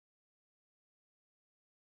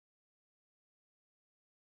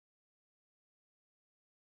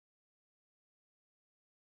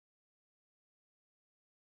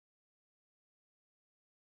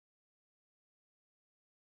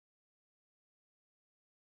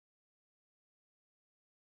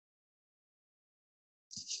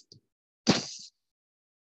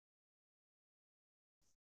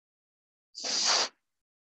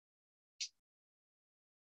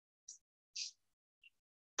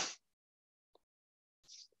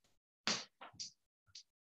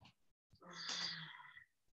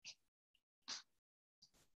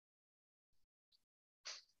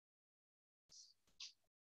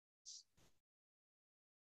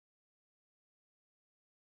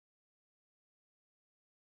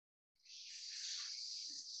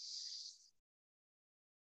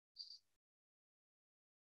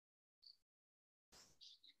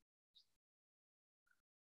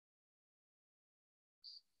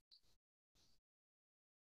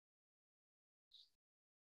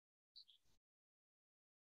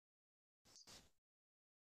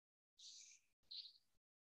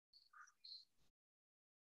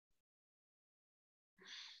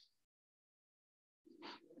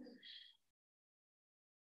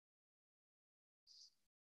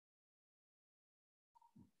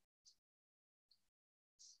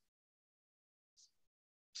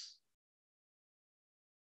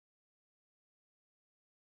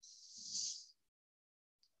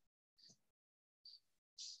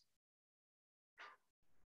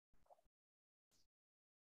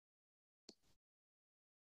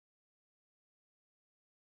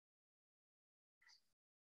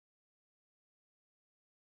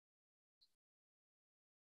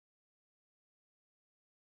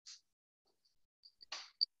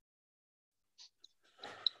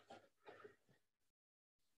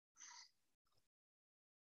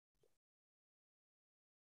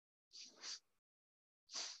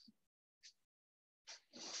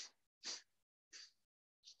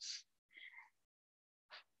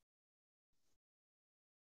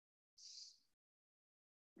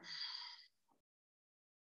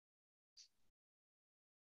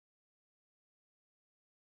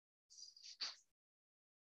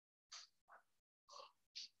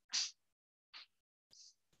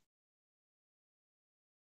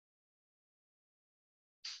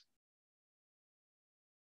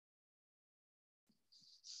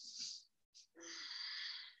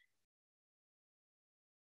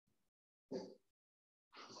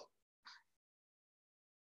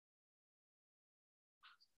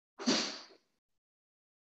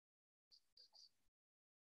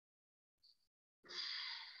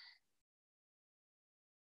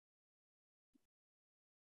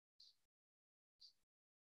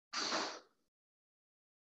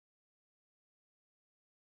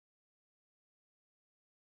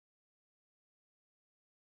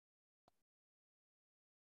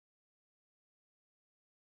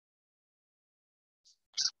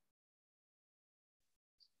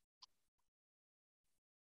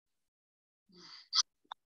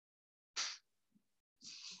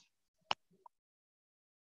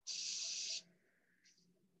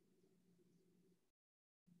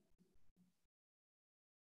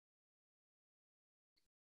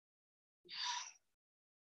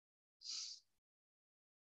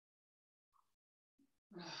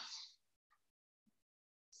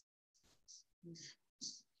Why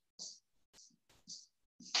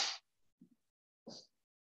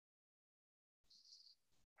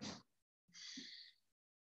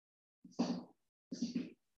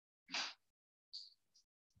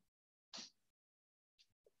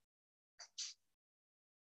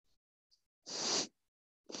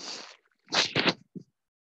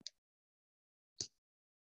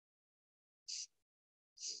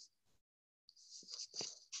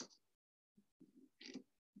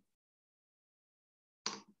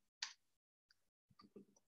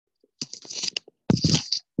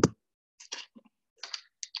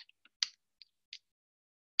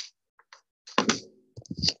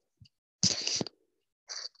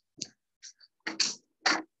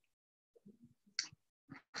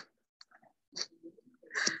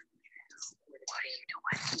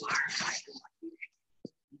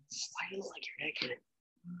do you look like you're naked?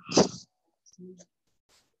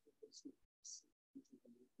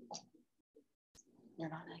 You're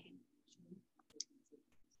not naked.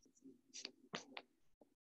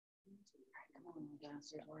 Come on,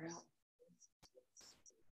 downstairs, we're out.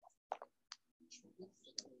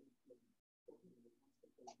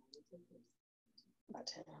 About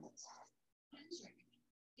 10 minutes.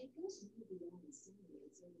 It goes beyond the same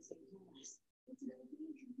class. It's about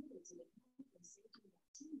being committed to the health and safety of our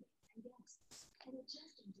teammates and guests, and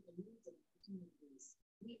adjusting to the needs of our communities.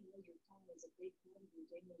 We know your car is a big part of your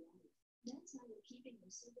daily life. That's why we're keeping our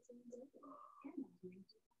service lanes open and offering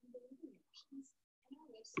full-time delivery options. And our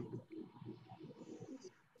website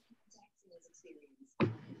is contact sales experience.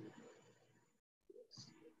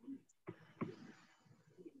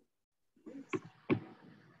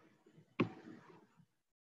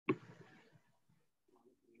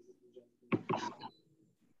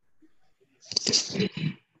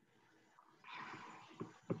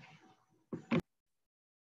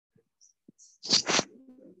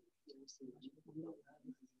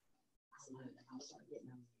 I'll start getting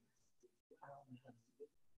them.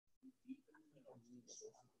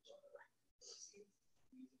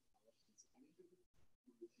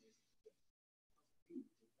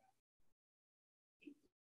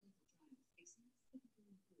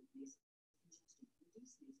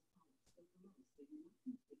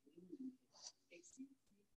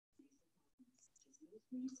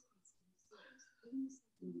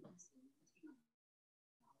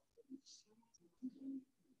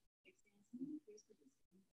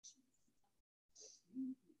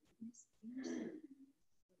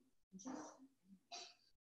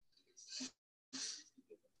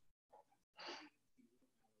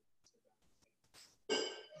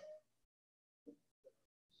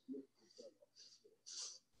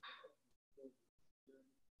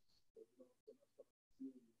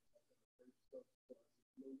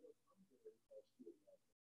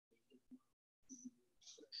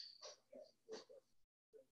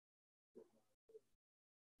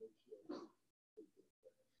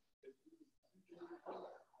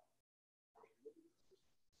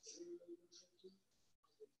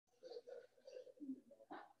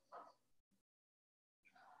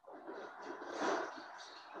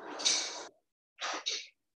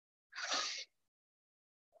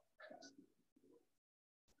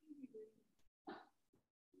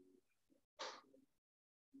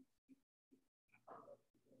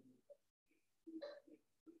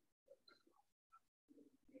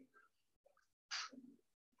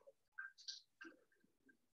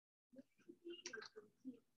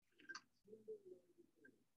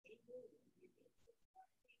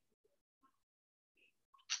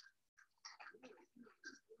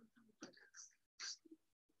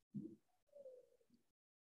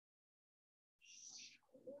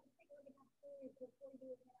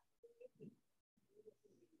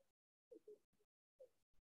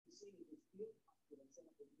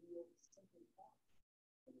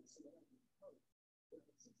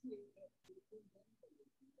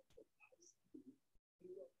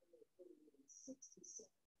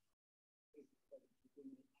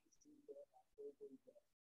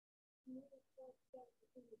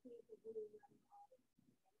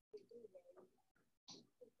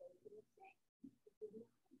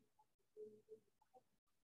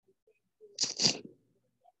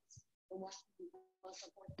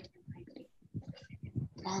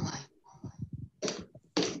 Online.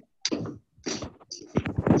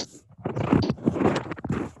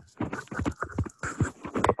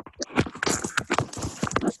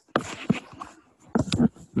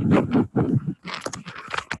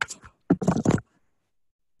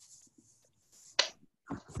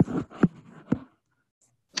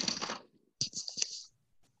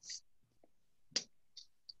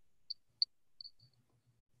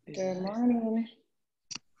 Good morning.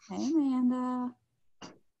 Hey, Amanda.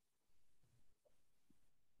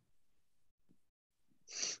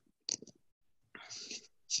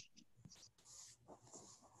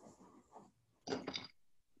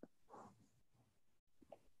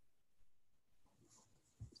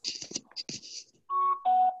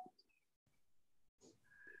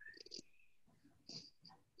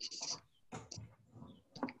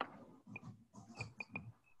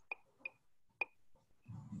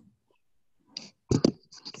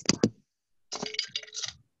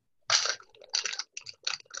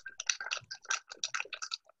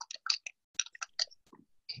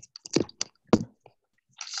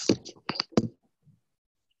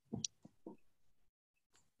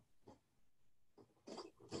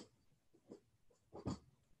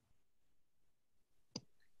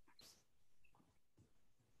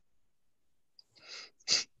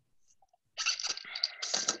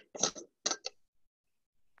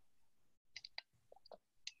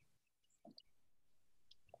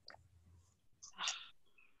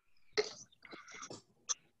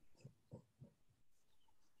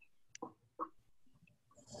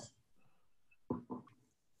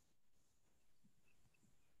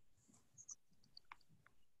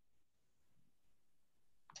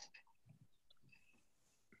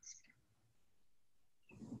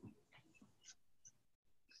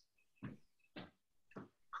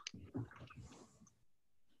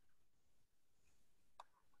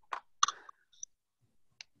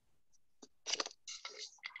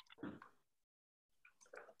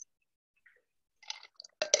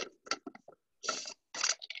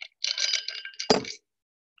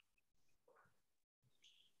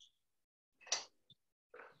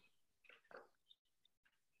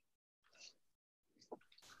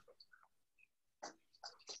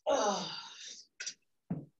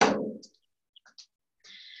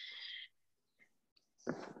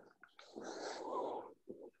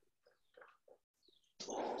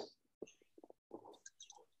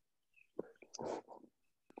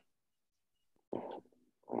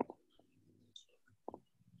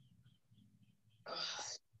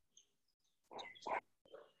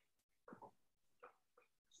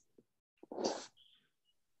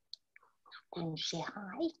 And say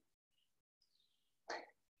hi.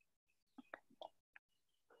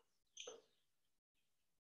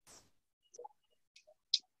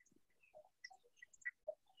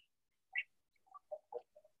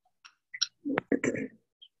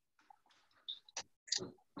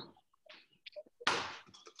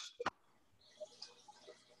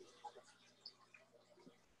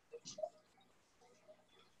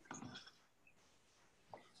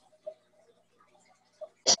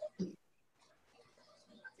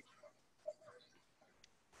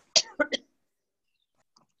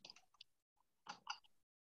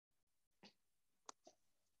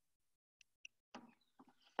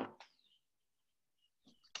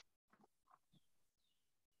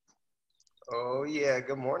 Oh yeah,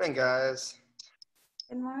 good morning, guys.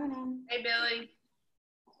 Good morning. Hey, Billy.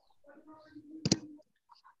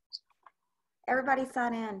 Everybody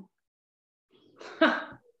sign in.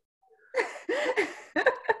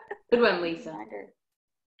 Good one, Lisa.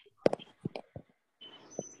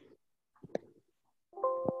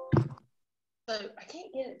 So I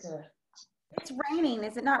can't get it to. It's raining.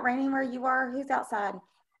 Is it not raining where you are? Who's outside?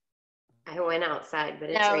 I went outside, but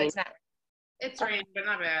it's No, raining. it's not. It's raining, but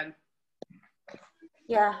not bad.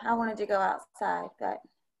 Yeah, I wanted to go outside, but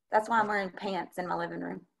that's why I'm wearing pants in my living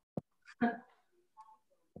room.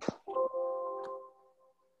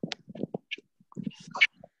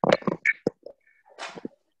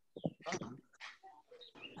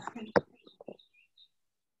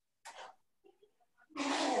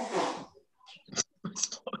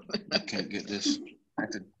 I can't get this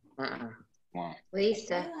acted. Wow.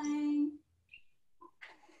 Lisa.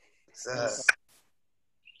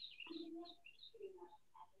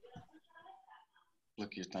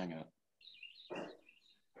 Look your thing up.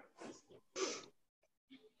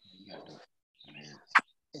 You got to.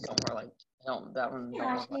 It don't work like that one.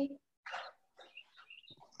 Don't work like,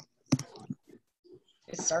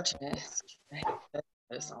 it's searching it.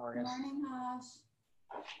 It's not working. Morning, Hush.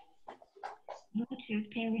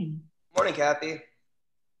 Morning, Kathy.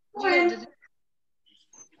 Morning.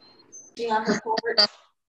 She on her porch.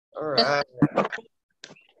 All right.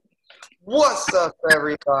 What's up,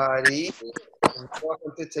 everybody?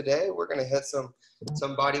 Welcome to today. We're gonna hit some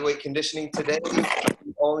body weight conditioning today.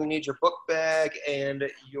 You only need your book bag and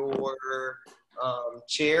your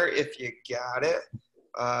chair if you got it.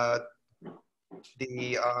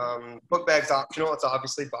 The book bag's optional. It's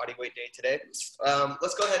obviously body weight day today.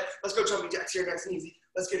 Let's go ahead. Let's go jumping jacks here, nice and easy.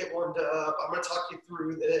 Let's get it warmed up. I'm going to talk you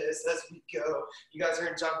through this as we go. You guys are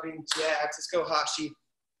in jumping jacks. Let's go, Hashi.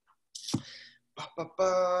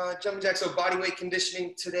 Jumping jacks. So body weight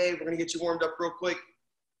conditioning today. We're going to get you warmed up real quick.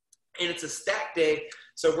 And it's a stack day,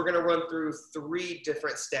 so we're going to run through 3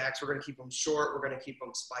 different stacks. We're going to keep them short. We're going to keep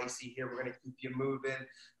them spicy here. We're going to keep you moving.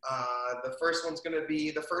 The first one's going to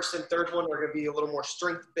be, the first and third one are going to be a little more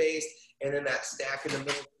strength-based, and then that stack in the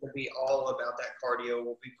middle is going to be all about that cardio.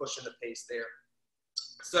 We'll be pushing the pace there.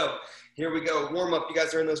 So here we go, warm up. You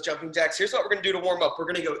guys are in those jumping jacks. Here's what we're going to do to warm up. We're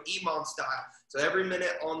going to go Imam style. So every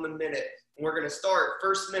minute on the minute. We're going to start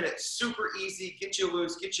first minute, super easy, get you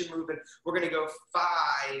loose, get you moving. We're going to go 5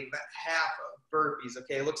 half burpees,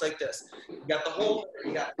 okay? It looks like this. You got the whole minute,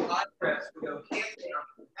 you got 5 reps. We go hands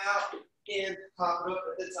down, out, in, pop it up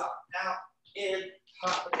at the top, out, in,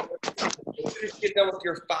 pop it up at the top. As soon as you get done with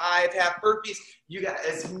your 5 half burpees, you got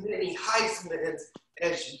as many Heismans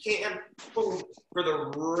as you can, boom, for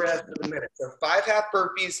the rest of the minute. So 5 half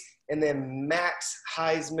burpees and then max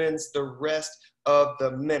Heismans the rest of the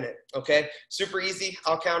minute, okay? Super easy.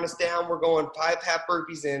 I'll count us down. We're going 5 half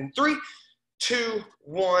burpees in 3, 2,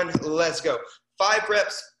 1, let's go. 5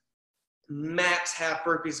 reps, max half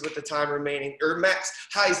burpees with the time remaining, or max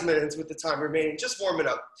Heismans with the time remaining. Just warm it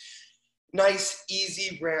up. Nice,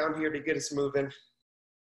 easy round here to get us moving.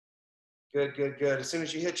 Good, good, good. As soon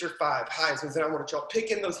as you hit your 5 Heismans, then I want y'all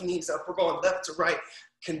picking those knees up. We're going left to right.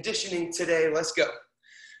 Conditioning today. Let's go.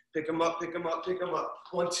 Pick them up, pick them up, pick them up.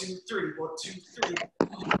 1, 2, 3, 1, 2, 3,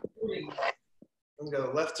 3. And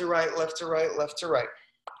go left to right, left to right, left to right.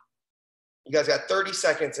 You guys got 30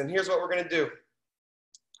 seconds, and here's what we're going to do.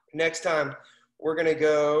 Next time, we're going to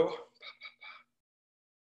go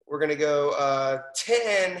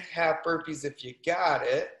 10 half burpees if you got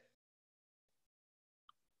it.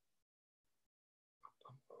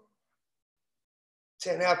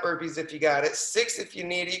 10 half burpees if you got it. 6 if you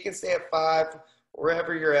need it. You can stay at 5.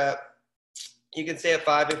 Wherever you're at, you can stay at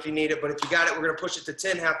 5 if you need it, but if you got it, we're going to push it to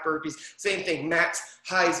 10 half burpees. Same thing, max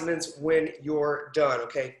Heismans when you're done,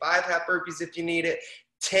 okay? 5 half burpees if you need it,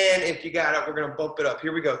 10 if you got it. We're going to bump it up.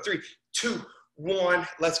 Here we go. 3, 2, 1,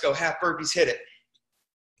 let's go. Half burpees, hit it.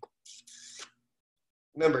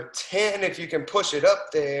 Remember, 10 if you can push it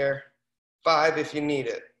up there, 5 if you need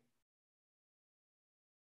it.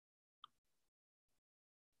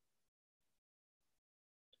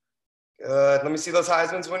 Good. Let me see those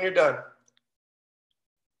Heismans when you're done.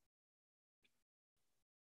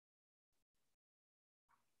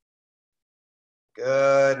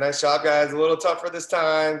 Good. Nice job, guys. A little tougher this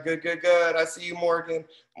time. Good, good, good. I see you, Morgan.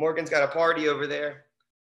 Morgan's got a party over there.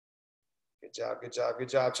 Good job, good job, good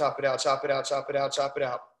job. Chop it out, chop it out, chop it out, chop it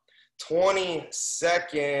out. 20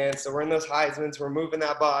 seconds. So we're in those Heismans. We're moving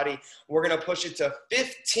that body. We're going to push it to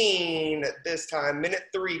 15 this time. Minute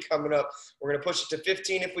 3 coming up. We're going to push it to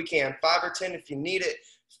 15 if we can. 5 or 10 if you need it.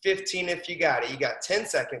 15 if you got it. You got 10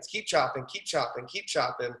 seconds. Keep chopping, keep chopping, keep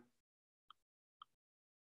chopping.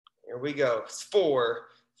 Here we go. 4,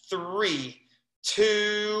 3,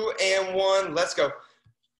 2, and 1. Let's go.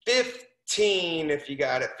 15 if you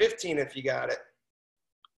got it. 15 if you got it.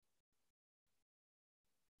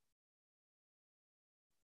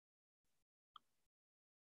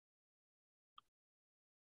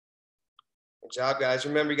 Good job, guys.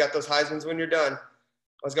 Remember, you got those Heismans when you're done.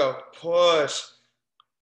 Let's go. Push.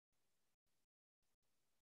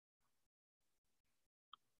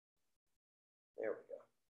 There we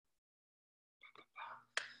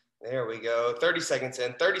go. There we go. 30 seconds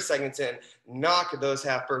in. 30 seconds in. Knock those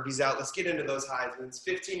half burpees out. Let's get into those Heismans.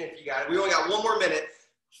 15 if you got it. We only got 1 more minute.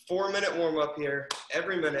 4-minute warm up here.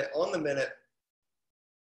 Every minute on the minute.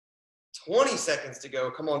 20 seconds to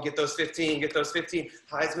go. Come on, get those 15. Get those 15.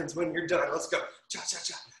 Heismans when you're done. Let's go.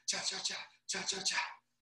 Cha-cha-cha. Cha-cha-cha. Cha-cha-cha.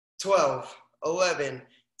 12, 11,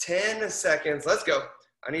 10 seconds. Let's go.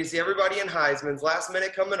 I need to see everybody in Heismans. Last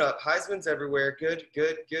minute coming up. Heismans everywhere. Good,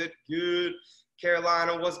 good, good, good.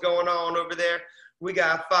 Carolina, what's going on over there? We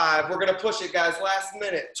got 5. We're going to push it, guys. Last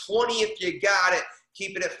minute. 20 if you got it.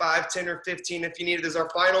 Keep it at 5, 10, or 15 if you need it. This is our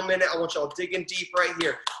final minute. I want y'all digging deep right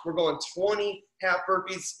here. We're going 20 half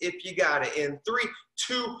burpees if you got it. In 3,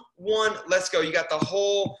 2, 1, let's go. You got the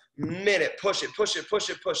whole minute. Push it, push it, push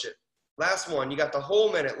it, push it. Last one. You got the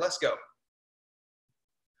whole minute. Let's go.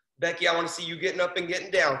 Becky, I want to see you getting up and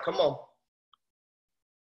getting down. Come on.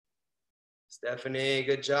 Stephanie,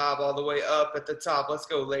 good job all the way up at the top. Let's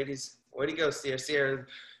go, ladies. Way to go, Sierra.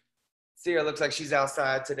 Sierra looks like she's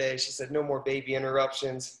outside today. She said no more baby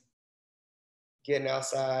interruptions. Getting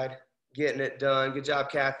outside, getting it done. Good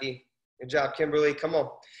job, Kathy. Good job, Kimberly. Come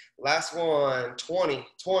on. Last one, 20,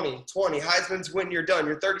 20, 20. Heisman's when you're done.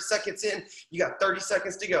 You're 30 seconds in. You got 30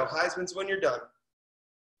 seconds to go. Heisman's when you're done.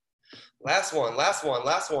 Last one, last one,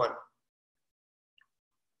 last one.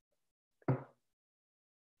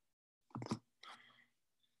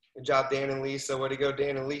 Good job, Dan and Lisa. Way to go,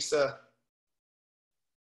 Dan and Lisa.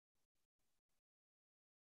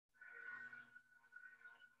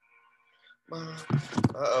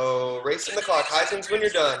 Uh-oh, racing the clock. Heisman's when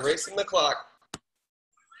you're done. Racing the clock.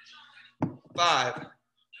 5,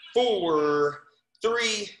 4,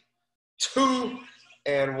 3, 2,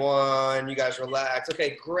 and 1. You guys relax.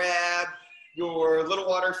 Okay, grab your little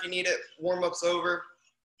water if you need it. Warm-up's over.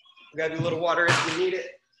 Grab your little water if you need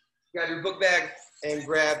it. Grab your book bag and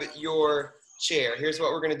grab your chair. Here's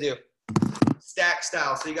what we're going to do. Stack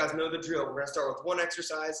style, so you guys know the drill. We're going to start with one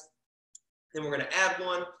exercise, then we're going to add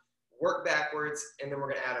one, work backwards, and then we're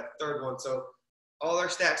going to add a third one. So all our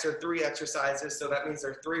stacks are 3 exercises, so that means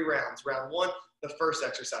there are 3 rounds. Round 1, the first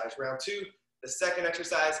exercise. Round 2, the second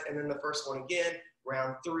exercise, and then the first one again.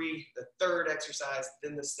 Round 3, the third exercise,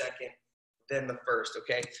 then the second, then the first,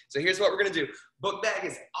 okay? So here's what we're gonna do. Book bag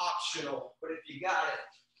is optional, but if you got it,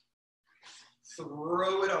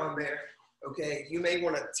 throw it on there, okay? You may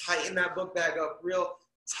wanna tighten that book bag up real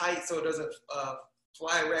tight so it doesn't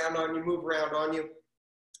fly around on you, move around on you.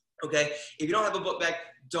 Okay, if you don't have a book bag,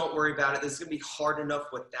 don't worry about it. This is gonna be hard enough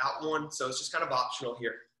without one, so it's just kind of optional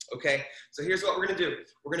here, okay? So here's what we're gonna do.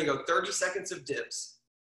 We're gonna go 30 seconds of dips,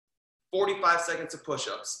 45 seconds of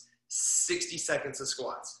push-ups, 60 seconds of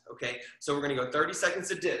squats, okay? So we're gonna go 30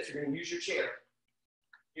 seconds of dips. You're gonna use your chair.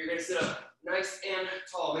 You're gonna sit up nice and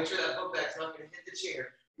tall. Make sure that book bag's not gonna hit the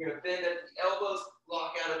chair. You're gonna bend at the elbows,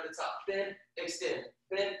 lock out at the top. Bend, extend,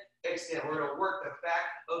 bend, extend. We're gonna work the back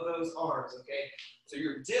of those arms, okay? So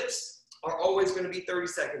your dips are always gonna be 30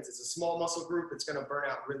 seconds. It's a small muscle group. It's gonna burn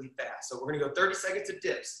out really fast. So we're gonna go 30 seconds of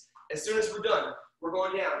dips. As soon as we're done, we're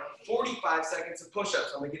going down 45 seconds of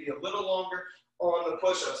push-ups. I'm gonna give you a little longer on the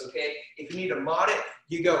push-ups, okay? If you need to mod it,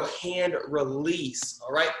 you go hand release,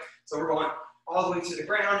 all right? So we're going all the way to the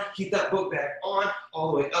ground. Keep that book bag on,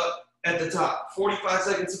 all the way up at the top. 45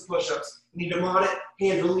 seconds of push-ups. Need to mod it,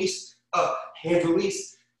 hand release, up, hand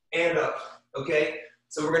release, and up, okay?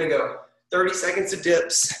 So we're gonna go 30 seconds of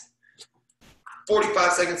dips,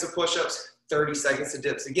 45 seconds of push-ups, 30 seconds of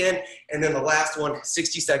dips again, and then the last one,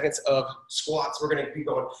 60 seconds of squats. We're gonna be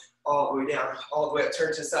going all the way down, all the way up,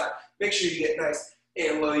 turn to the side. Make sure you get nice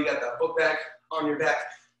and low. You got that book bag on your back,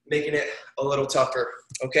 making it a little tougher,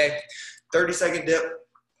 okay? 30-second dip,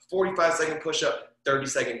 45-second push-up,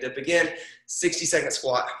 30-second dip again, 60-second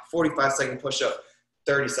squat, 45-second push-up,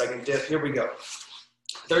 30-second dip. Here we go.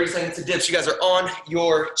 30 seconds of dips. You guys are on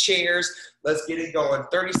your chairs. Let's get it going.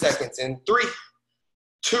 30 seconds in 3,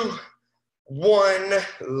 2, 1.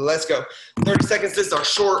 Let's go. 30 seconds. This is our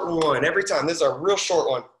short one. Every time. This is our real short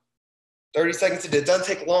one. 30 seconds to do. It doesn't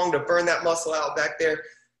take long to burn that muscle out back there.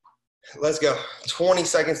 Let's go. 20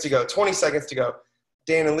 seconds to go. 20 seconds to go.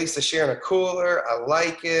 Dan and Lisa sharing a cooler. I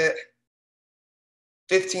like it.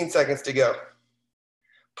 15 seconds to go.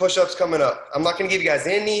 Push-ups coming up. I'm not going to give you guys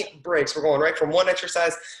any breaks. We're going right from one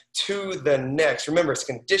exercise to the next. Remember, it's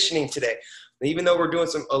conditioning today. Even though we're doing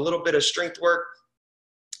a little bit of strength work,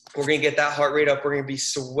 we're going to get that heart rate up. We're going to be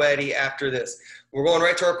sweaty after this. We're going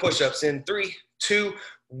right to our push-ups in 3, 2,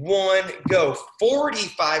 1, go.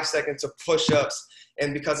 45 seconds of push-ups.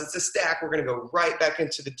 And because it's a stack, we're going to go right back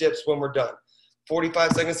into the dips when we're done.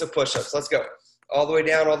 45 seconds of push-ups. Let's go. All the way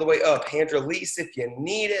down, all the way up. Hand release if you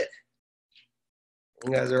need it.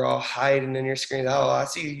 You guys are all hiding in your screens. Oh, I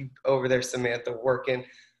see you over there, Samantha, working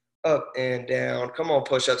up and down. Come on,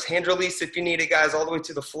 push-ups. Hand release if you need it, guys, all the way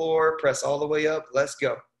to the floor. Press all the way up. Let's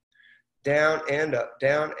go. Down and up,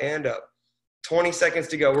 down and up. 20 seconds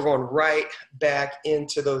to go. We're going right back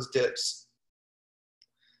into those dips.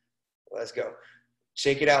 Let's go.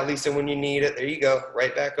 Shake it out, Lisa, when you need it. There you go.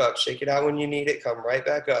 Right back up. Shake it out when you need it. Come right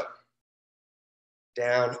back up.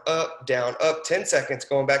 Down, up, 10 seconds,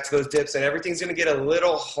 going back to those dips, and everything's gonna get a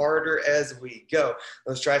little harder as we go.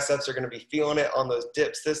 Those triceps are gonna be feeling it on those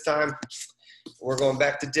dips this time. We're going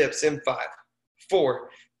back to dips in 5, 4,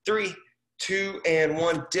 3, 2, and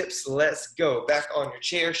 1. Dips, let's go. Back on your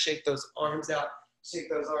chair, shake those arms out,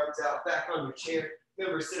 back on your chair.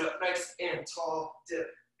 Remember, sit up nice and tall, dip,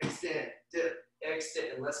 extend,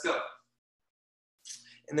 and let's go.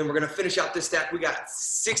 And then we're going to finish out this stack. We got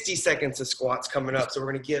 60 seconds of squats coming up. So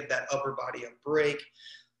we're going to give that upper body a break.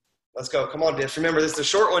 Let's go. Come on, dips. Remember, this is a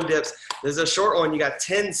short one, dips. This is a short one. You got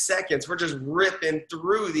 10 seconds. We're just ripping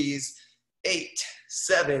through these. 8,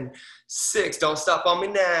 7, 6. Don't stop on me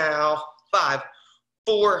now. 5,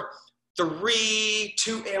 4, 3,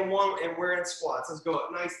 2, and 1, and we're in squats. Let's go up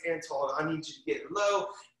nice and tall. I need you to get low.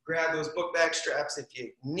 Grab those book bag straps if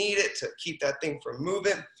you need it to keep that thing from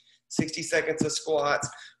moving. 60 seconds of squats,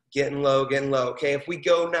 getting low, okay? If we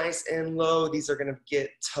go nice and low, these are gonna get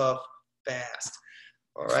tough fast,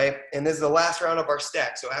 all right? And this is the last round of our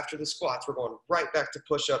stack. So after the squats, we're going right back to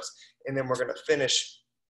push-ups, and then we're gonna finish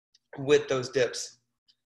with those dips.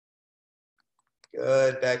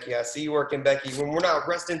 Good, Becky. I see you working, Becky. When we're not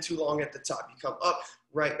resting too long at the top, you come up,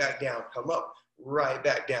 right back down. Come up, right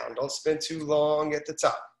back down. Don't spend too long at the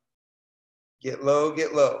top. Get low,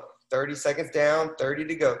 get low. 30 seconds down, 30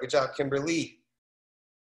 to go. Good job, Kimberly.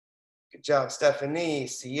 Good job, Stephanie,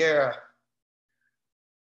 Sierra.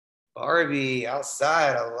 Barbie,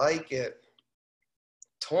 outside. I like it.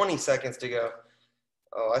 20 seconds to go.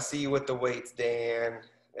 Oh, I see you with the weights, Dan.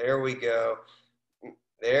 There we go.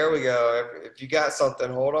 There we go. If you got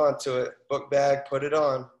something, hold on to it. Book bag, put it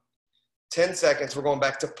on. 10 seconds. We're going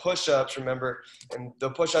back to push-ups, remember. And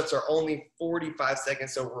the push-ups are only 45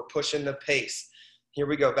 seconds, so we're pushing the pace. Here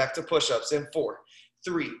we go. Back to push-ups in 4,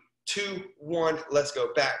 3, 2, 1. Let's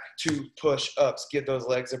go. Back to push-ups. Give those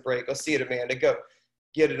legs a break. Let's see it, Amanda. Go.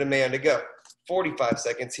 Get it, Amanda. Go. 45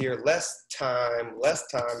 seconds here. Less time. Less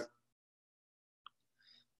time.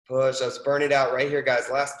 Push-ups. Burn it out right here, guys.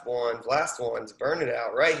 Last ones. Last ones. Burn it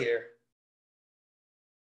out right here.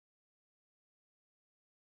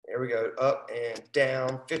 There we go. Up and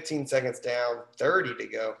down. 15 seconds down. 30 to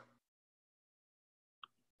go.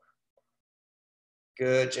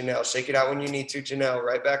 Good, Janelle. Shake it out when you need to, Janelle.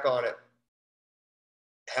 Right back on it.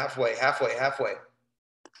 Halfway, halfway, halfway.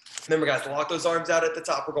 Remember, guys, lock those arms out at the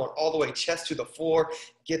top. We're going all the way chest to the floor.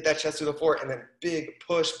 Get that chest to the floor, and then big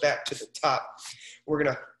push back to the top. We're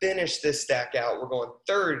going to finish this stack out. We're going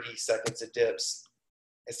 30 seconds of dips.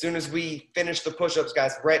 As soon as we finish the push-ups,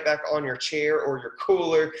 guys, right back on your chair or your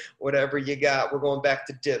cooler, whatever you got. We're going back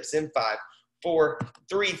to dips in 5, 4,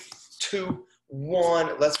 3, 2,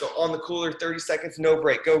 1. Let's go on the cooler. 30 seconds, no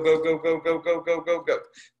break. Go, go, go, go, go, go, go, go, go.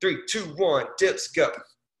 3, 2, 1. Dips, go.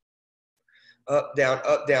 Up, down,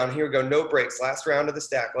 up, down. Here we go. No breaks. Last round of the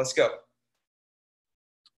stack. Let's go.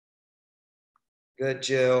 Good,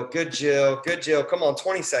 Jill. Good, Jill. Good, Jill. Come on,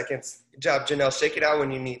 20 seconds. Good job, Janelle. Shake it out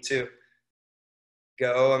when you need to.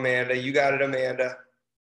 Go, Amanda. You got it, Amanda.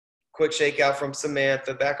 Quick shakeout from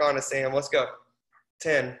Samantha. Back on to Sam. Let's go.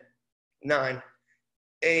 10, 9,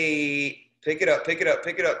 8. Pick it up, pick it up,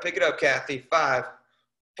 pick it up, pick it up, Kathy. 5,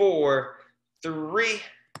 4, 3,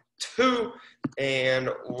 2, and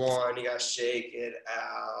 1. You got to shake it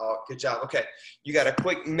out. Good job. Okay. You got a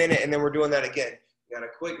quick minute, and then we're doing that again. You got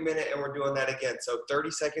a quick minute, and we're doing that again. So 30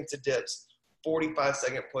 seconds of dips,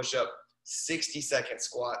 45-second push-up, 60-second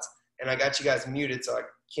squats. And I got you guys muted, so I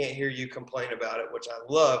can't hear you complain about it, which I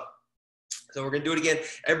love. So we're going to do it again.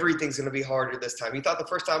 Everything's going to be harder this time. You thought the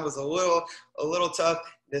first time was a little tough.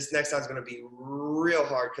 This next time is going to be real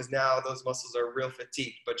hard because now those muscles are real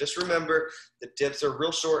fatigued. But just remember, the dips are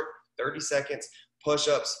real short, 30 seconds,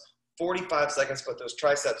 push-ups, 45 seconds, but those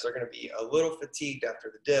triceps are going to be a little fatigued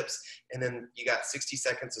after the dips. And then you got 60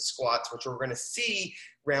 seconds of squats, which we're going to see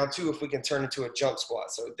round 2 if we can turn into a jump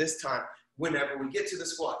squat. So this time, whenever we get to the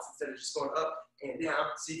squats, instead of just going up and down,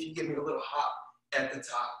 see if you can give me a little hop at the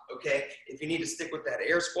top, okay? If you need to stick with that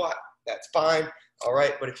air squat, that's fine, all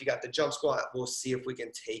right? But if you got the jump squat, we'll see if we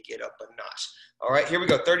can take it up a notch. All right, here we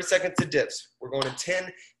go, 30 seconds of dips. We're going to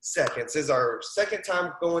 10 seconds. This is our second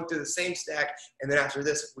time going through the same stack, and then after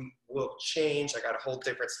this, we will change. I got a whole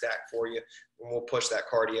different stack for you, and we'll push that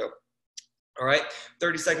cardio. All right,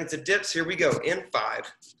 30 seconds of dips. Here we go, in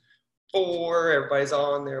 5, 4, everybody's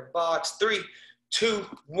on their box. 3, 2,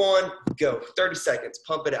 1, go. 30 seconds,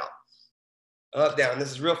 pump it out. Up, down.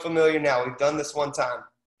 This is real familiar now. We've done this one time.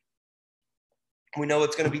 We know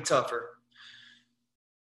it's going to be tougher.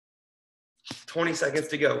 20 seconds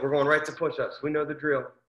to go. We're going right to push-ups. We know the drill.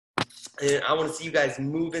 And I want to see you guys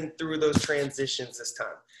moving through those transitions this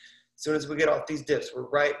time. As soon as we get off these dips, we're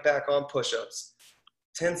right back on push-ups.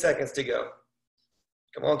 10 seconds to go.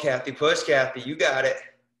 Come on, Kathy. Push, Kathy. You got it.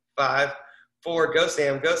 5, 4. Go,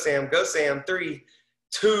 Sam. Go, Sam. Go, Sam. 3,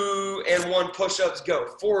 2, and 1. Push-ups, go.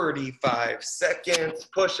 45 seconds.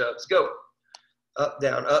 Push-ups, go. Up,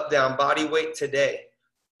 down. Body weight today.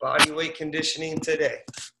 Body weight conditioning today.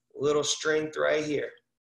 Little strength right here.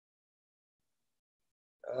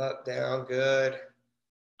 Up, down, good.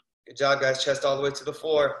 Good job, guys. Chest all the way to the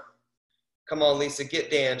floor. Come on, Lisa.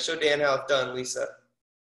 Get Dan. Show Dan how it's done, Lisa.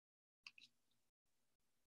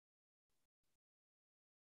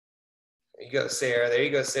 There you go, Sarah. There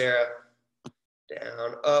you go, Sarah.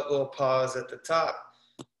 Down, up, little pause at the top.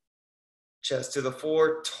 Chest to the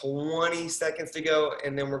floor, 20 seconds to go,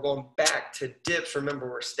 and then we're going back to dips. Remember,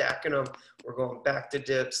 we're stacking them. We're going back to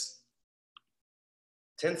dips.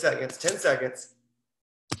 10 seconds, 10 seconds.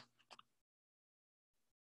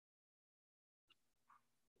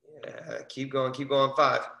 Yeah, keep going, keep going.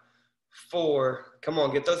 5, 4, come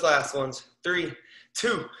on, get those last ones. 3,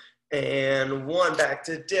 2, and 1. Back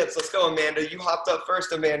to dips. Let's go, Amanda. You hopped up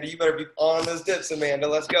first, Amanda. You better be on those dips, Amanda.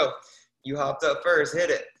 Let's go. You hopped up first. Hit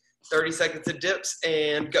it. 30 seconds of dips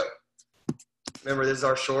and go. Remember, this is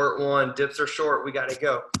our short one. Dips are short. We got to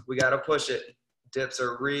go. We got to push it. Dips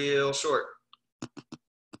are real short.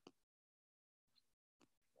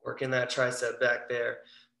 Working that tricep back there.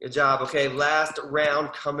 Good job. Okay, last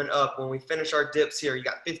round coming up. When we finish our dips here, you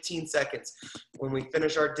got 15 seconds. When we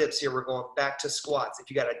finish our dips here, we're going back to squats. If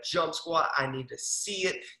you got a jump squat, I need to see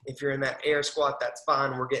it. If you're in that air squat, that's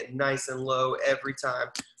fine. We're getting nice and low every time.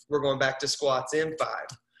 We're going back to squats in 5,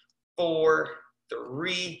 4,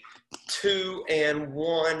 3, 2, and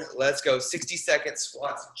 1. Let's go. 60 seconds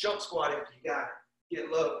squats. Jump squat if you got it. Get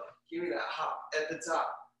low. Give me that hop at the top.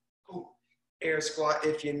 Ooh. Air squat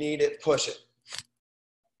if you need it. Push it.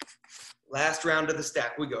 Last round of the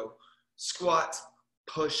stack. We go squats,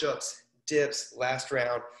 push-ups, dips. Last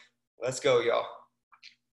round. Let's go, y'all.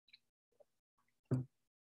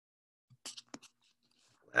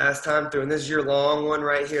 Last time through. And this is your long one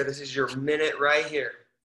right here. This is your minute right here.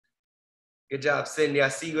 Good job, Cindy. I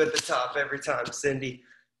see you at the top every time, Cindy.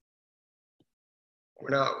 We're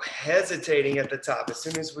not hesitating at the top. As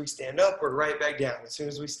soon as we stand up, we're right back down. As soon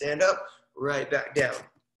as we stand up, right back down.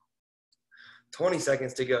 20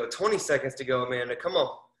 seconds to go. 20 seconds to go, Amanda. Come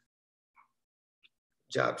on.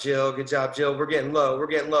 Good job, Jill. Good job, Jill. We're getting low. We're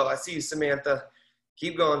getting low. I see you, Samantha.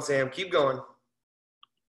 Keep going, Sam. Keep going.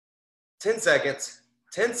 10 seconds.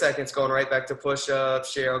 10 seconds going right back to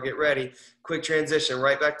push-ups. Cheryl, get ready. Quick transition.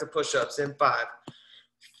 Right back to push-ups in 5,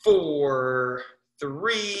 4,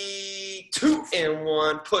 3, 2, and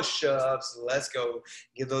 1. Push-ups. Let's go.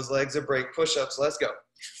 Give those legs a break. Push-ups. Let's go.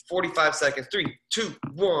 45 seconds. 3, 2,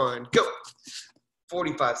 1, go.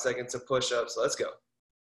 45 seconds of push-ups. Let's go.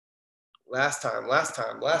 Last time, last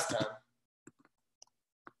time, last time.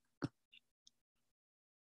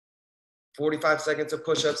 45 seconds of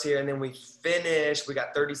push-ups here, and then we finish. We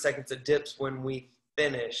got 30 seconds of dips when we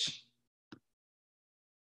finish.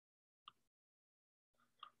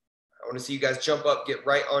 I want to see you guys jump up, get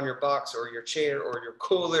right on your box or your chair or your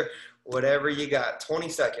cooler, whatever you got. 20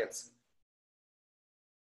 seconds.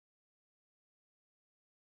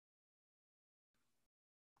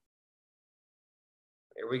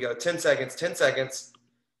 Here we go. 10 seconds, 10 seconds.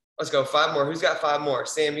 Let's go. 5 more. Who's got 5 more?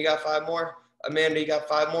 Sam, you got 5 more? Amanda, you got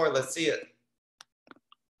 5 more? Let's see it.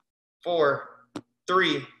 4,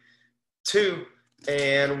 3, 2,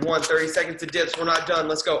 and 1. 30 seconds of dips. We're not done.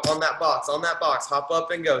 Let's go. On that box. On that box. Hop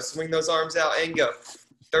up and go. Swing those arms out and go.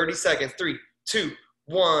 30 seconds. 3, 2,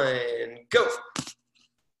 1. Go.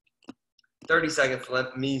 30 seconds.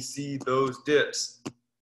 Let me see those dips.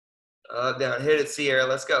 Up, down. Hit it, Sierra.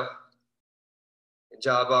 Let's go. Good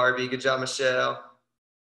job, Arby. Good job, Michelle.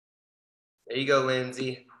 There you go,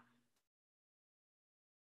 Lindsay.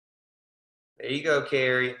 There you go,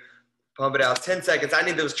 Carrie. Pump it out. 10 seconds. I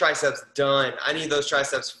need those triceps done. I need those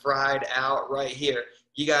triceps fried out right here.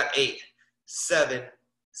 You got 8, 7,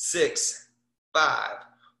 6, 5,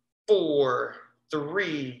 4,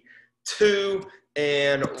 3, 2,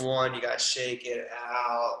 and 1. You got to shake it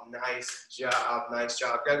out. Nice job. Nice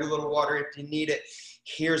job. Grab your little water if you need it.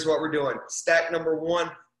 Here's what we're doing. Stack number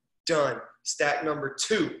 1, done. Stack number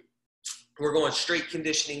 2. We're going straight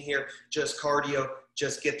conditioning here, just cardio,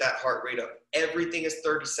 just get that heart rate up. Everything is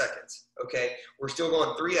 30 seconds, okay? We're still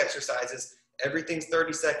going 3 exercises. Everything's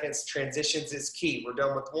 30 seconds. Transitions is key. We're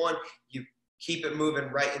done with 1. You keep it moving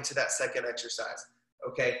right into that second exercise,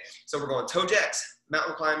 okay? So we're going toe jacks,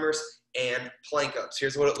 mountain climbers, and plank ups.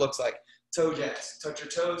 Here's what it looks like. Toe jacks. Touch your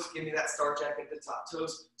toes. Give me that star jack at the top.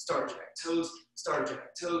 Toes, star jack. Toes, star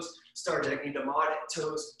jack. Toes, star jack. Need to mod it.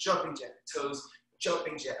 Toes, jumping jack. Toes,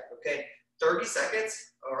 jumping jack, okay? 30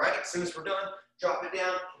 seconds, all right? As soon as we're done, drop it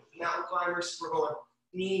down. Mountain climbers, we're going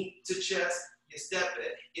knee to chest. You step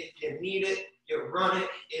it. If you need it, you run it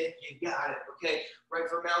if you got it, okay? Right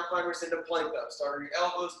for mountain climbers into plank up. Start on your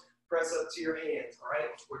elbows, press up to your hands, all right?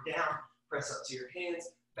 We're down, press up to your hands,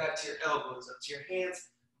 back to your elbows, up to your hands,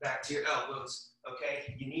 back to your elbows,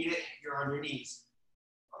 okay? You need it, you're on your knees,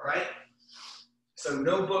 all right? So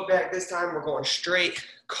no book bag this time. We're going straight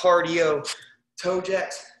cardio, toe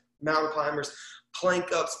jacks, mountain climbers,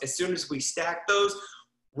 plank ups. As soon as we stack those,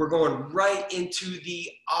 we're going right into the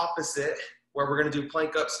opposite where we're going to do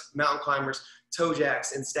plank ups, mountain climbers, toe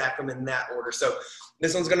jacks, and stack them in that order. So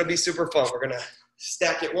this one's gonna be super fun. We're gonna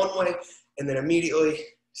stack it one way and then immediately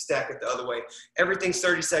stack it the other way. Everything's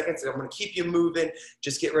 30 seconds, and I'm gonna keep you moving.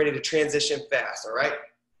 Just get ready to transition fast, all right?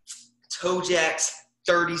 Toe jacks,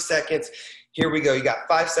 30 seconds. Here we go. You got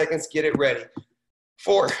 5 seconds, get it ready.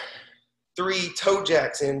 4, 3, toe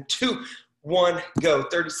jacks in 2, 1, go.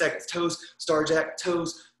 30 seconds, toes, star jack,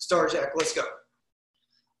 let's go.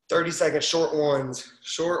 30 seconds, short ones,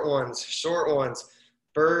 short ones, short ones.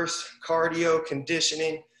 Burst, cardio,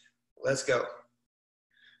 conditioning, let's go.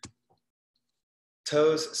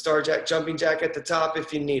 Toes, star jack, jumping jack at the top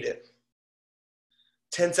if you need it.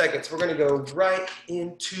 10 seconds, we're gonna go right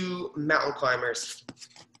into mountain climbers.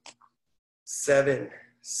 7,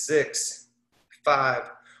 6,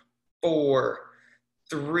 5, 4,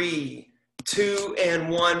 3, 2, and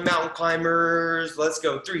 1. Mountain climbers, let's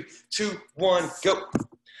go. 3, 2, 1, go.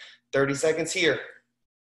 30 seconds here.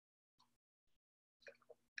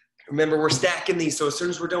 Remember, we're stacking these, so as soon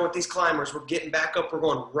as we're done with these climbers, we're getting back up, we're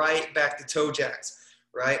going right back to toe jacks,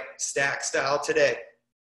 right? Stack style today.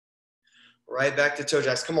 Right back to toe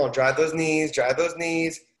jacks. Come on, drive those knees, drive those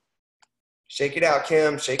knees. Shake it out,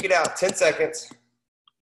 Kim, shake it out. 10 seconds.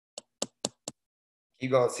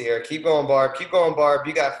 Keep going, Sierra. Keep going, Barb. Keep going, Barb.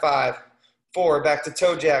 You got 5, 4. Back to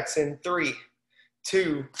toe jacks in 3,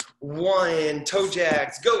 2, 1. Toe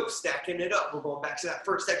jacks. Go. Stacking it up. We're going back to that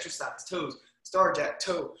first exercise. Toes, star jack,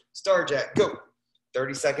 toe, star jack. Go.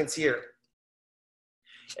 30 seconds here.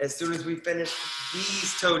 As soon as we finish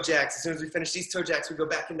these toe jacks, we go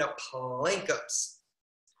back into plank ups.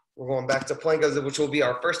 We're going back to plank ups, which will be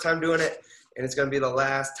our first time doing it, and it's going to be the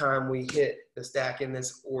last time we hit the stack in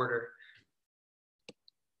this order.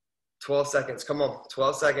 12 seconds, come on,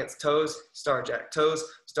 12 seconds, toes, star jack, toes,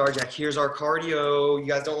 star jack. Here's our cardio. You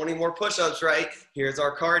guys don't want any more push-ups, right? Here's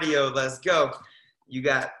our cardio, let's go. You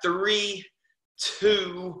got 3,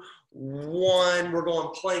 2, 1. We're going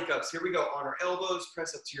plank ups. Here we go, on our elbows,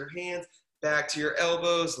 press up to your hands, back to your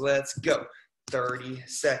elbows, let's go. 30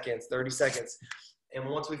 seconds, 30 seconds. And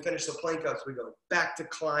once we finish the plank ups, we go back to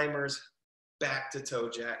climbers, back to toe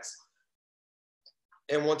jacks.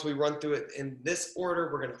 And once we run through it in this order,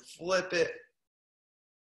 we're gonna flip it.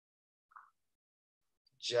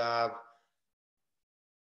 Job.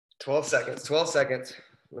 12 seconds, 12 seconds.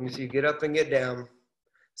 Let me see you get up and get down.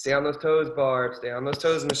 Stay on those toes, Barb. Stay on those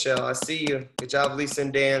toes, Michelle. I see you. Good job, Lisa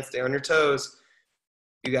and Dan. Stay on your toes.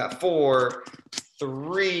 You got 4,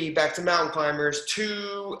 3, back to mountain climbers,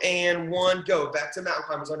 2, and 1, go. Back to mountain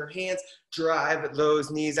climbers on your hands, drive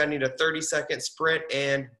those knees. I need a 30-second sprint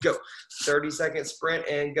and go. 30-second sprint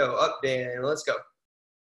and go. Up, Dan, let's go.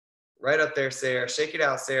 Right up there, Sarah. Shake it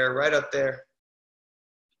out, Sarah, right up there.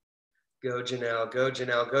 Go, Janelle, go,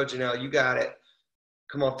 Janelle, go, Janelle. You got it.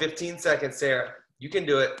 Come on, 15 seconds, Sarah. You can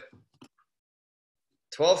do it.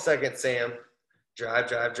 12 seconds, Sam. Drive,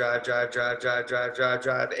 drive, drive, drive, drive, drive, drive, drive,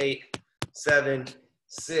 drive. 8, 7,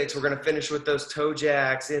 6. We're going to finish with those toe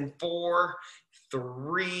jacks in 4,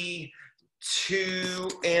 3, 2,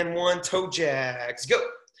 and 1. Toe jacks. Go.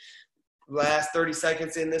 Last 30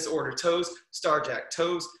 seconds in this order. Toes, star jack.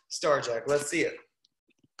 Toes, star jack. Let's see it.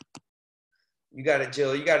 You got it,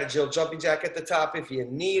 Jill. You got it, Jill. Jumping jack at the top if you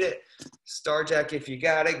need it. Star jack if you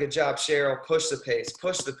got it. Good job, Cheryl. Push the pace.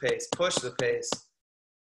 Push the pace. Push the pace.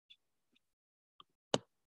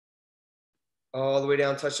 All the way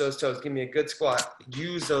down, touch those toes. Give me a good squat.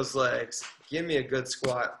 Use those legs. Give me a good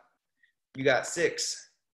squat. You got 6,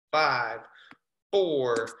 5,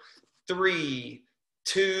 4, 3,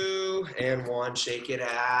 2, and 1. Shake it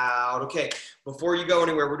out. Okay, before you go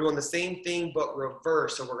anywhere, we're doing the same thing but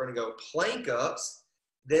reverse. So we're going to go plank ups,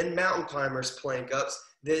 then mountain climbers, plank ups,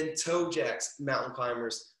 then toe jacks, mountain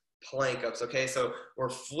climbers, plank ups. Okay, so we're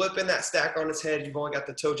flipping that stack on its head. You've only got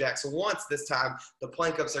the toe jacks once this time. The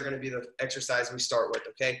plank ups are going to be the exercise we start with.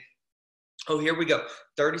 Okay, oh, here we go.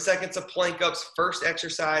 30 seconds of plank ups. First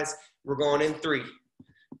exercise, we're going in 3,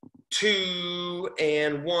 2,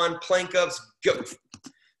 and 1. Plank ups, go.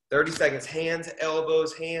 30 seconds. Hands,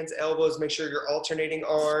 elbows, hands, elbows. Make sure you're alternating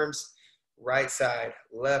arms. Right side,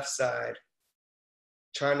 left side.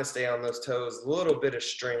 Trying to stay on those toes. A little bit of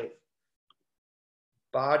strength.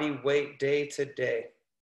 Body weight day to day.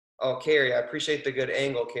 Oh, Carrie, I appreciate the good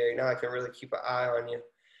angle, Carrie. Now I can really keep an eye on you.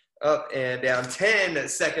 Up and down. 10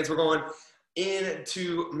 seconds. We're going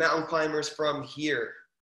into mountain climbers from here.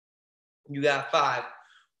 You got 5,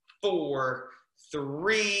 4,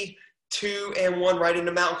 3, 2, and 1. Right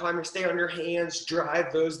into mountain climbers. Stay on your hands.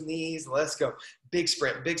 Drive those knees. Let's go. Big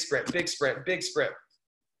sprint, big sprint, big sprint, big sprint.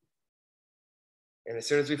 And as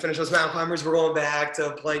soon as we finish those mountain climbers, we're going back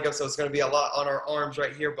to plank up. So it's going to be a lot on our arms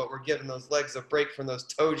right here, but we're giving those legs a break from those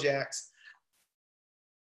toe jacks.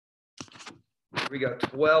 Here we go,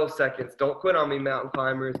 12 seconds. Don't quit on me, mountain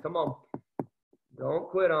climbers. Come on. Don't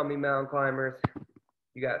quit on me, mountain climbers.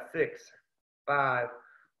 You got 6, 5,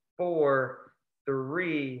 4,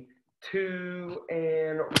 3, 2,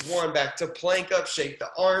 and 1. Back to plank up. Shake the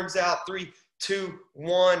arms out. 3, 2,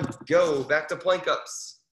 1, go. Back to plank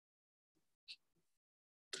ups.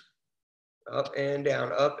 Up and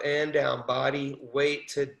down, body weight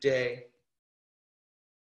today.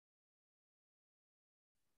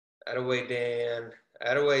 Atta-way, Dan.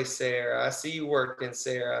 Atta-way, Sarah. I see you working,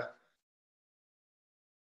 Sarah.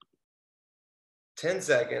 10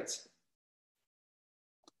 seconds.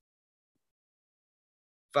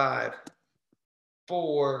 5,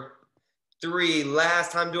 4, 3.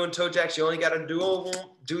 Last time doing toe jacks. You only got to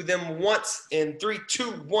do them once in 3, 2,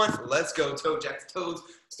 1. Let's go. Toe jacks, toes,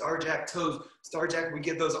 star jack, toes, star jack. We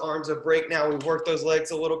give those arms a break now. We work those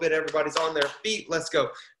legs a little bit. Everybody's on their feet. Let's go.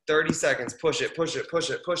 30 seconds. Push it, push it, push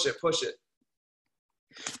it, push it, push it.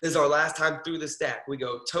 This is our last time through the stack. We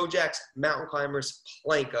go toe jacks, mountain climbers,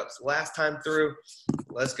 plank ups. Last time through.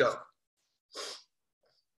 Let's go.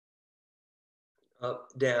 Up,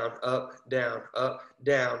 down, up, down, up,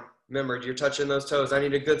 down. Remember, you're touching those toes. I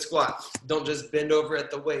need a good squat. Don't just bend over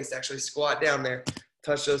at the waist. Actually squat down there.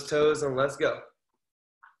 Touch those toes and let's go.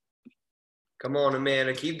 Come on,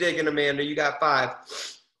 Amanda. Keep digging, Amanda. You got 5,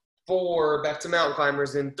 4. Back to mountain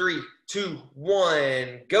climbers in 3, 2,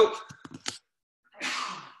 1. Go.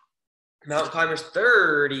 Mountain climbers,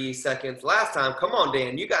 30 seconds. Last time. Come on,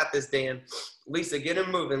 Dan. You got this, Dan. Lisa, get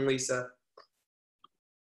him moving, Lisa.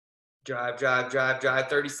 Drive, drive, drive, drive.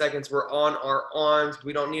 30 seconds. We're on our arms.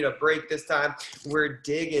 We don't need a break this time. We're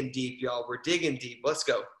digging deep, y'all. We're digging deep. Let's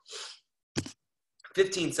go.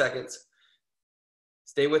 15 seconds.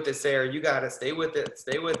 Stay with it, Sarah. You got it. Stay with it.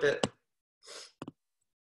 Stay with it.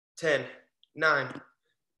 10, 9,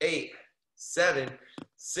 8, 7,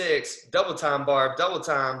 6. Double time, Barb. Double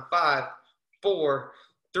time. 5, 4,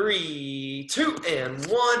 3, 2, and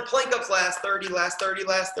 1. Plank ups, last 30, last 30,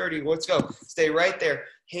 last 30. Let's go. Stay right there.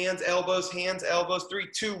 Hands, elbows, 3,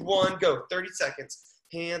 2, 1, go. 30 seconds.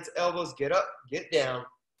 Hands, elbows, get up, get down.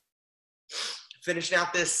 Finishing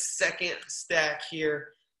out this second stack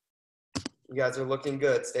here. You guys are looking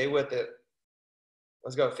good. Stay with it.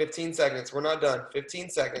 Let's go. 15 seconds. We're not done. 15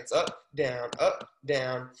 seconds. Up, down, up,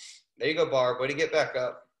 down. There you go, Barb. Way to get back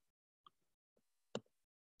up.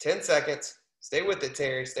 10 seconds. Stay with it,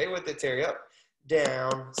 Terry. Stay with it, Terry. Up,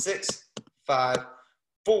 down. 6, 5,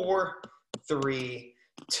 4, 3,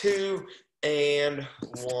 2, and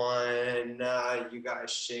 1. You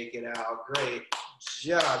guys shake it out. Great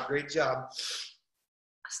job. Great job.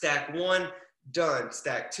 Stack 1, done.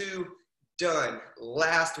 Stack 2, done.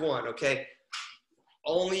 Last one, okay?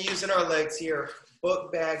 Only using our legs here.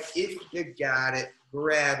 Book bag, if you got it,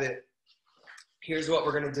 grab it. Here's what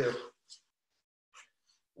we're going to do.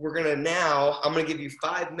 We're going to now, I'm going to give you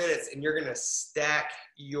 5 minutes and you're going to stack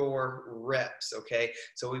your reps, okay?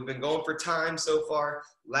 So we've been going for time so far.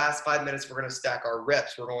 Last 5 minutes, we're going to stack our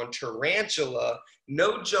reps. We're going tarantula,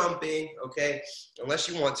 no jumping, okay? Unless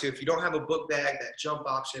you want to. If you don't have a book bag, that jump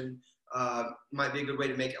option might be a good way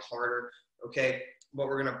to make it harder, okay? But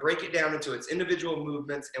we're going to break it down into its individual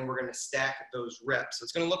movements and we're going to stack those reps. So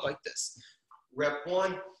it's going to look like this. Rep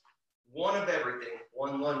 1, 1 of everything.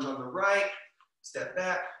 1 lunge on the right. Step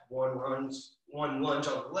back, 1 lunge on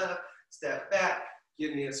the left, step back,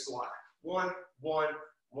 give me a squat. 1, 1,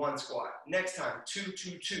 1 squat. Next time, 2,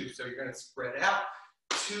 2, 2. So you're gonna spread out,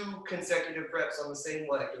 2 consecutive reps on the same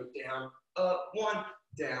leg. Go down, up, 1,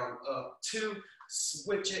 down, up, 2,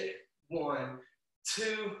 switch it, 1,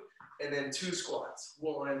 2, and then 2 squats.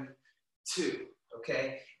 1, 2,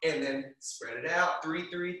 okay? And then spread it out, 3,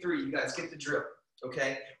 3, 3. You guys get the drill,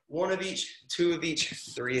 okay? 1 of each, 2 of each,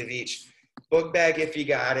 3 of each. Book bag if you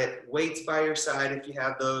got it, weights by your side if you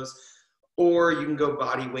have those, or you can go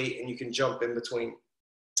body weight and you can jump in between.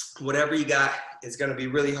 Whatever you got is going to be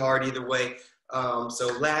really hard either way.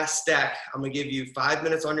 So last stack, I'm going to give you 5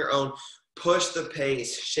 minutes on your own. Push the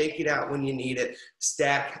pace, shake it out when you need it.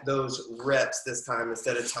 Stack those reps this time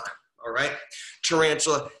instead of time, all right?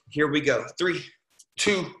 Tarantula, here we go. 3,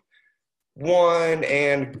 2, 1,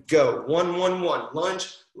 and go. 1, 1, 1.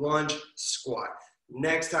 Lunge, lunge, squat.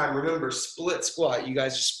 Next time, remember, split squat. You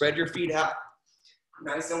guys just spread your feet out.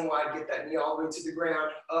 Nice and wide. Get that knee all the way to the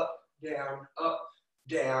ground. Up,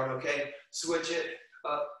 down, okay? Switch it,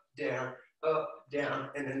 up, down,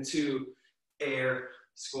 and then 2 air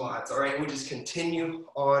squats. All right, we just continue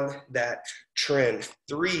on that trend.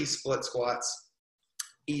 3 split squats,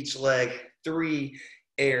 each leg, 3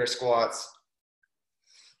 air squats.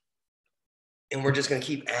 And we're just gonna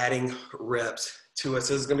keep adding reps to it.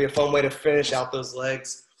 So this is gonna be a fun way to finish out those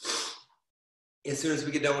legs. As soon as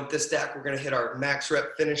we get done with this stack, we're gonna hit our max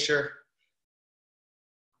rep finisher,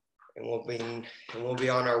 and we'll be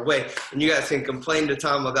on our way. And you guys can complain to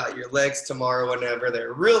Tom about your legs tomorrow whenever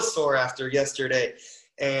they're real sore after yesterday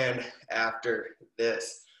and after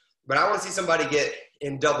this. But I want to see somebody get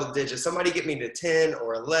in double digits. Somebody get me to 10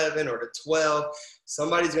 or 11 or to 12.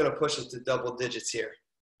 Somebody's going to push it to double digits here.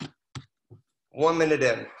 1 minute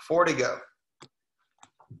in, 4 to go.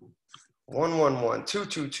 1, 1, 1, 2,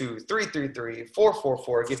 2, 2, 3, 3, 3, 4, 4,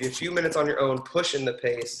 4. Give you a few minutes on your own, pushing the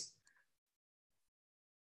pace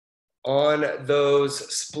on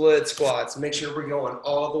those split squats. Make sure we're going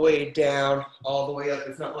all the way down, all the way up.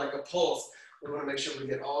 It's not like a pulse. We want to make sure we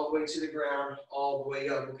get all the way to the ground, all the way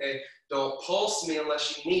up, okay? Don't pulse me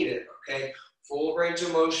unless you need it, okay? Full range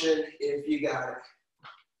of motion if you got it.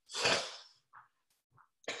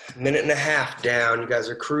 1.5 minutes down. You guys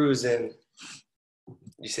are cruising.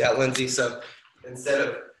 You see that, Lindsay? So instead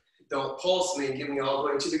of don't pulse me, give me all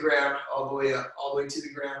the way to the ground, all the way up, all the way to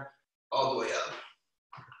the ground, all the way up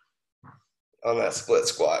on that split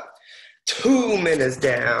squat. 2 minutes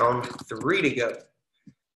down, 3 to go.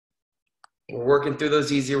 We're working through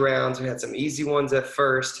those easy rounds. We had some easy ones at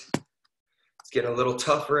first. It's getting a little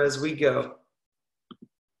tougher as we go.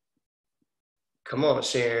 Come on,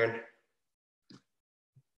 Sharon.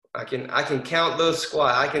 I can count those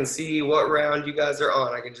squats. I can see what round you guys are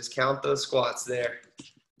on. I can just count those squats there.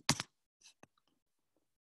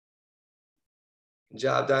 Good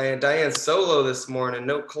job, Diane. Diane's solo this morning.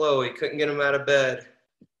 No Chloe. Couldn't get him out of bed.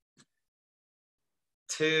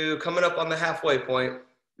 2, coming up on the halfway point.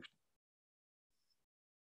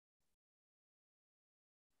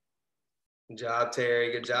 Good job,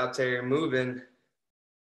 Terry. Good job, Terry. Moving.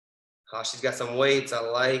 Oh, she's got some weights. I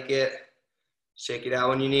like it. Shake it out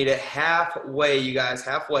when you need it. Halfway, you guys.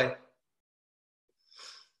 Halfway.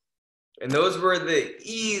 And those were the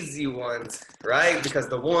easy ones, right? Because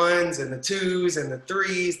the 1s and the 2s and the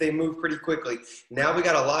 3s, they move pretty quickly. Now we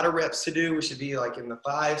got a lot of reps to do. We should be like in the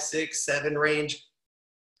 5, 6, 7 range.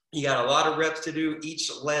 You got a lot of reps to do,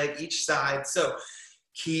 each leg, each side. So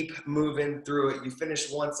keep moving through it. You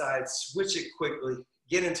finish one side, switch it quickly,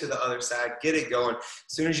 get into the other side, get it going. As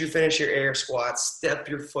soon as you finish your air squats, step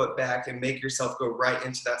your foot back and make yourself go right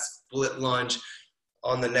into that split lunge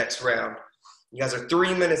on the next round. You guys are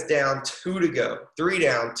 3 minutes down, 2 to go. 3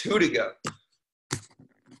 down, 2 to go.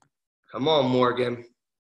 Come on, Morgan.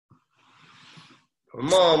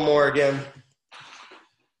 Come on, Morgan.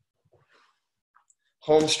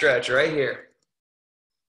 Home stretch right here.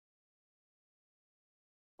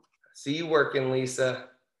 See you working, Lisa.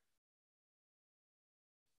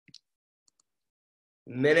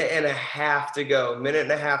 1.5 minutes to go. 1.5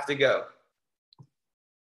 minutes to go.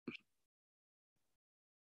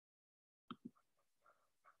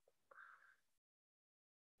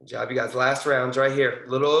 Good job, you guys. Last rounds right here.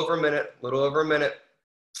 Little over a minute.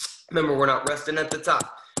 Remember, we're not resting at the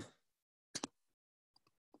top.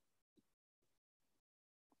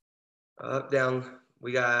 Up, down.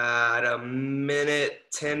 We got 1.10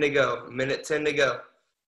 minutes to go. 1.10 minutes to go.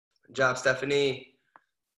 Good job, Stephanie.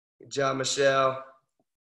 Good job, Michelle.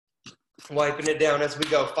 Wiping it down as we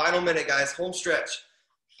go. Final minute, guys. Home stretch.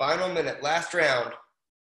 Final minute. Last round.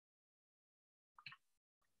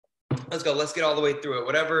 Let's go. Let's get all the way through it.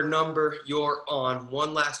 Whatever number you're on.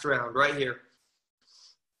 One last round right here.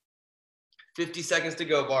 50 seconds to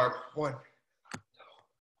go, Barb. 1, 2,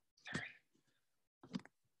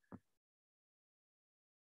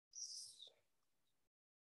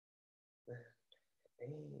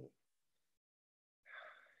 3.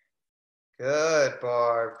 Good,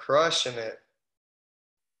 Barb. Crushing it.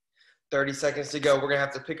 30 seconds to go. We're going to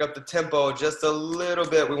have to pick up the tempo just a little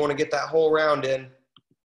bit. We want to get that whole round in.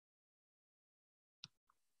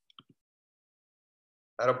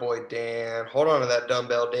 Attaboy, Dan. Hold on to that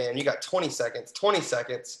dumbbell, Dan. You got 20 seconds. 20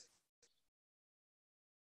 seconds.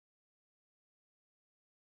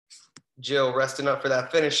 Jill resting up for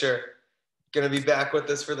that finisher. Going to be back with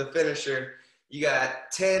us for the finisher. You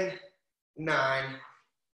got 10, 9,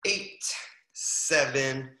 8,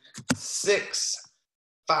 7, 6,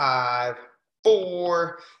 5,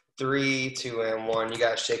 4, 3, 2, and 1. You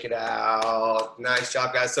guys shake it out. Nice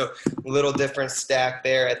job, guys. So a little different stack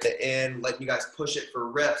there at the end, letting you guys push it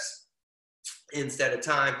for reps instead of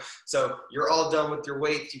time. So you're all done with your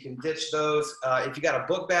weights. You can ditch those. If you got a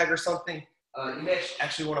book bag or something, you may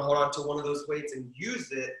actually want to hold on to one of those weights and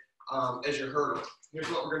use it as your hurdle. Here's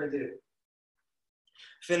what we're going to do.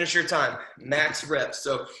 Finisher time, max reps.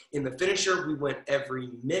 So in the finisher, we went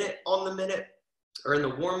every minute on the minute, or in the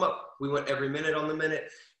warm-up, we went every minute on the minute.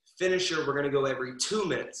 Finisher, we're going to go every 2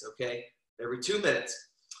 minutes, okay? Every 2 minutes.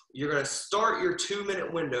 You're going to start your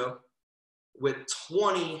 2-minute window with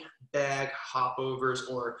 20 bag hop overs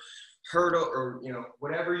or hurdle, or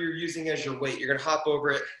whatever you're using as your weight. You're gonna hop over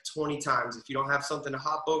it 20 times. If you don't have something to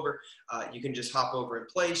hop over, you can just hop over in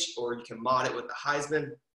place, or you can mod it with the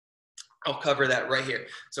Heisman. I'll cover that right here.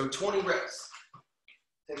 So 20 reps.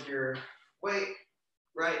 Take your weight,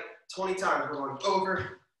 right? 20 times. We're going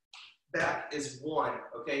over, back is 1.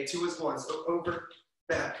 Okay, 2 is 1. So over,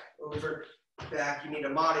 back, over, back. You need to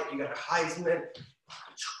mod it. You got a Heisman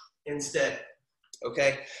instead.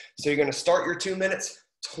 Okay, so you're gonna start your 2 minutes.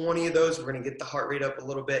 20 of those, we're gonna get the heart rate up a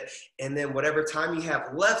little bit. And then whatever time you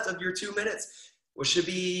have left of your 2 minutes, which should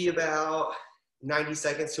be about 90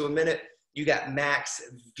 seconds to a minute, you got max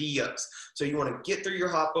V-ups. So you wanna get through your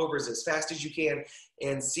hop overs as fast as you can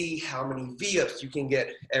and see how many V-ups you can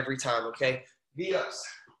get every time, okay? V-ups.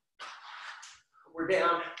 We're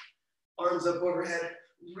down, arms up overhead,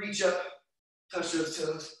 reach up, touch those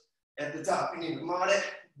toes at the top. You need to mod it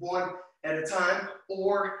 1 at a time,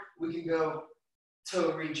 or we can go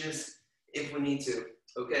toe reaches if we need to,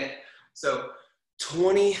 okay? So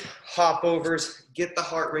 20 hop overs, get the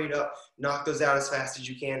heart rate up, knock those out as fast as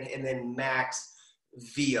you can, and then max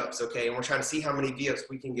V-ups, okay? And we're trying to see how many V-ups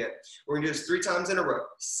we can get. We're gonna do this 3 times in a row,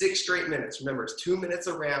 6 straight minutes. Remember, it's 2 minutes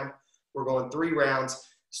a round. We're going 3 rounds.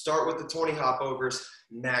 Start with the 20 hop overs,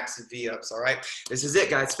 max V-ups, all right? This is it,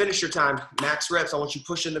 guys. Finish your time, max reps. I want you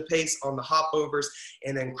pushing the pace on the hop overs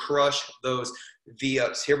and then crush those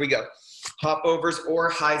V-ups. Here we go. Hop overs or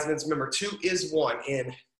Heismans. Remember, 2 is 1.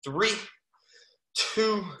 In 3,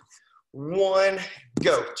 2, 1,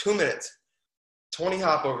 go. 2 minutes. 20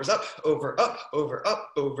 hop overs. Up, over, up, over,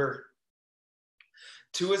 up, over.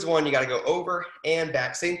 2 is 1. You got to go over and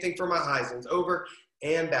back. Same thing for my Heismans. Over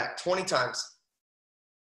and back. 20 times.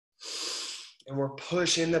 And we're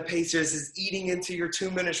pushing the pace here. This is eating into your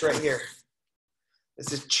 2 minutes right here.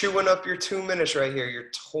 This is chewing up your 2 minutes right here.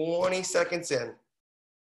 You're 20 seconds in.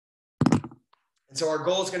 And so our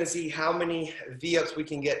goal is going to see how many V-ups we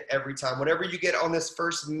can get every time. Whatever you get on this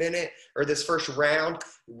first minute or this first round,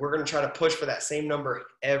 we're going to try to push for that same number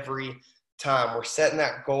every time. We're setting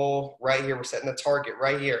that goal right here. We're setting the target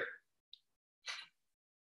right here.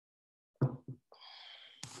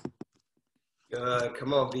 Good.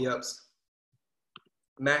 Come on, V-ups.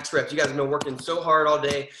 Max reps. You guys have been working so hard all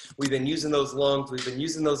day. We've been using those lungs. We've been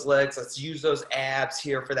using those legs. Let's use those abs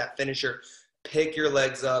here for that finisher. Pick your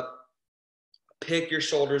legs up. Pick your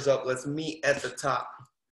shoulders up. Let's meet at the top.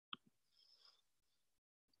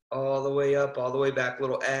 All the way up, all the way back.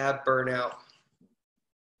 Little ab burnout.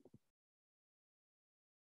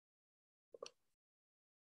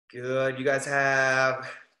 Good. You guys have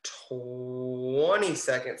 20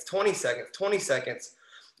 seconds, 20 seconds, 20 seconds.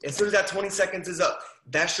 As soon as that 20 seconds is up,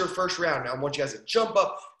 that's your first round. Now I want you guys to jump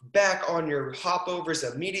up, back on your hop overs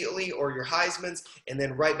immediately or your Heismans, and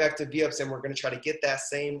then right back to V-ups, and we're gonna try to get that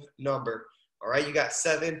same number. All right, you got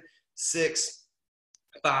 7, 6,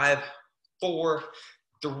 5, 4,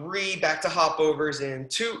 3, back to hop overs in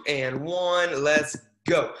 2 and 1. Let's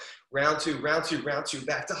go. Round two, round two, round two,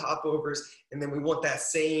 back to hop overs, and then we want that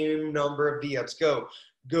same number of V-ups. Go,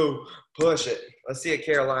 go, push it. Let's see it,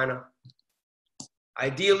 Carolina.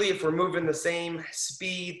 Ideally, if we're moving the same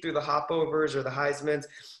speed through the hop overs or the Heismans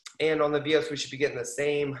and on the V-ups, we should be getting the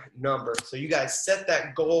same number. So you guys set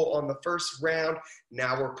that goal on the first round.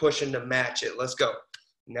 Now we're pushing to match it. Let's go.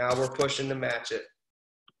 Now we're pushing to match it.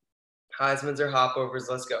 Heismans or hop overs,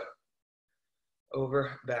 let's go.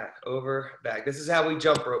 Over, back, over, back. This is how we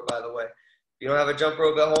jump rope, by the way. If you don't have a jump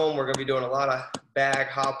rope at home, we're gonna be doing a lot of bag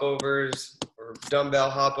hop overs or dumbbell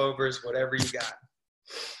hop overs, whatever you got.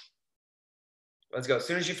 Let's go. As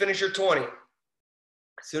soon as you finish your 20,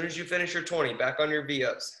 back on your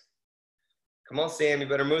V-ups. Come on, Sam, you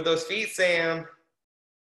better move those feet, Sam.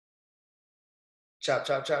 Chop,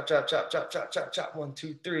 chop, chop, chop, chop, chop, chop, chop, chop. 1,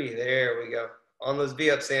 2, 3. There we go. On those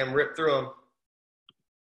V-ups, Sam, rip through them.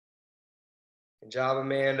 Good job,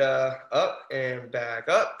 Amanda. Up and back,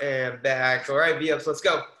 up and back. All right, V-ups, let's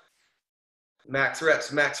go. Max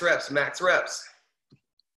reps, max reps, max reps.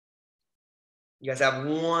 You guys have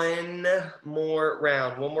one more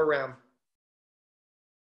round,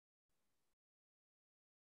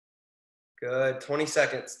 Good, 20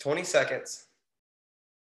 seconds, 20 seconds.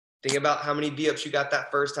 Think about how many V-ups you got that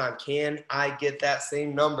first time. Can I get that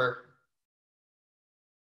same number?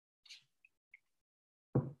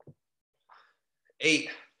 8,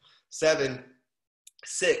 7,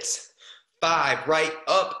 6, 5, right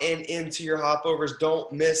up and into your hop overs.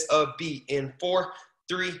 Don't miss a beat. In 4,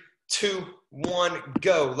 3, 2, 1,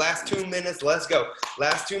 go. Last 2 minutes, let's go.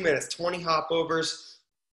 Last 2 minutes, 20 hop overs,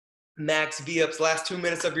 max V-ups. Last 2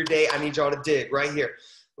 minutes of your day, I need y'all to dig right here.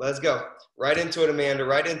 Let's go. Right into it, Amanda,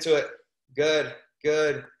 right into it. Good,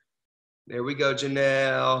 good. There we go,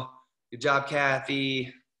 Janelle. Good job,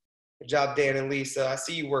 Kathy. Good job, Dan and Lisa. I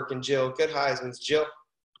see you working, Jill. Good Heisman's, Jill.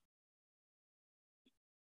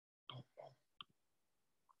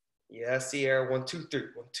 Yeah, Sierra. 1, 2, 3.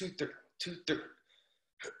 1, 2, 3. 2, 3.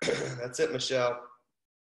 That's it, Michelle.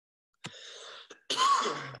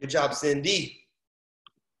 Good job, Cindy.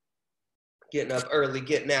 Getting up early,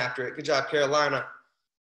 getting after it. Good job, Carolina.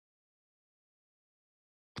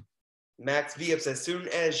 Max V-ups as soon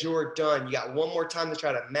as you're done. You got one more time to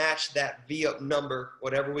try to match that V-up number,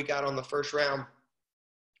 whatever we got on the first round.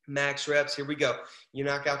 Max reps, here we go. You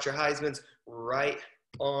knock out your Heisman's right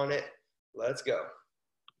on it. Let's go.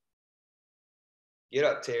 Get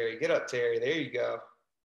up, Terry. Get up, Terry. There you go.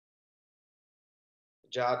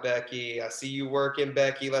 Good job, Becky. I see you working,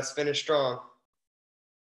 Becky. Let's finish strong.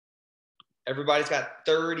 Everybody's got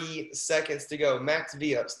 30 seconds to go. Max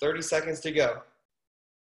V-ups, 30 seconds to go.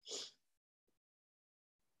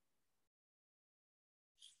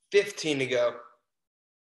 15 to go.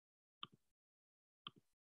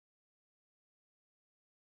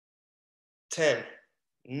 10,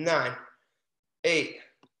 9, 8,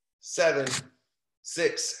 7,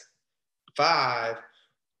 6, 5,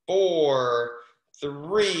 4,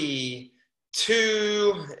 3,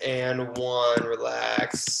 2, and 1.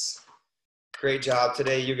 Relax. Great job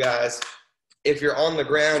today, you guys. If you're on the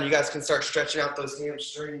ground, you guys can start stretching out those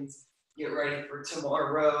hamstrings. Get ready for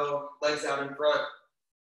tomorrow. Legs out in front.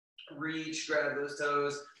 Reach, grab those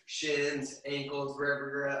toes, shins, ankles, wherever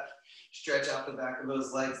you're at. Stretch out the back of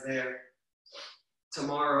those legs there.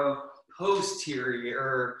 Tomorrow,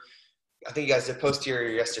 posterior. I think you guys did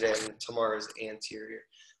posterior yesterday, and tomorrow's anterior.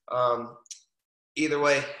 Either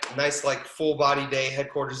way, nice like full body day.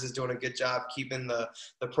 Headquarters is doing a good job keeping the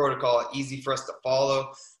protocol easy for us to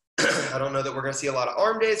follow. I don't know that we're going to see a lot of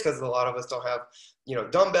arm days because a lot of us don't have,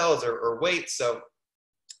 dumbbells or weights. So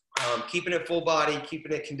keeping it full body,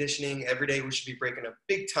 keeping it conditioning. Every day we should be breaking a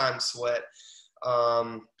big time sweat.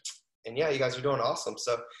 And yeah, you guys are doing awesome.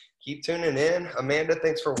 So keep tuning in. Amanda,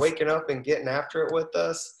 thanks for waking up and getting after it with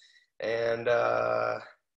us. And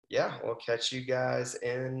yeah, we'll catch you guys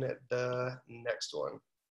in the next one.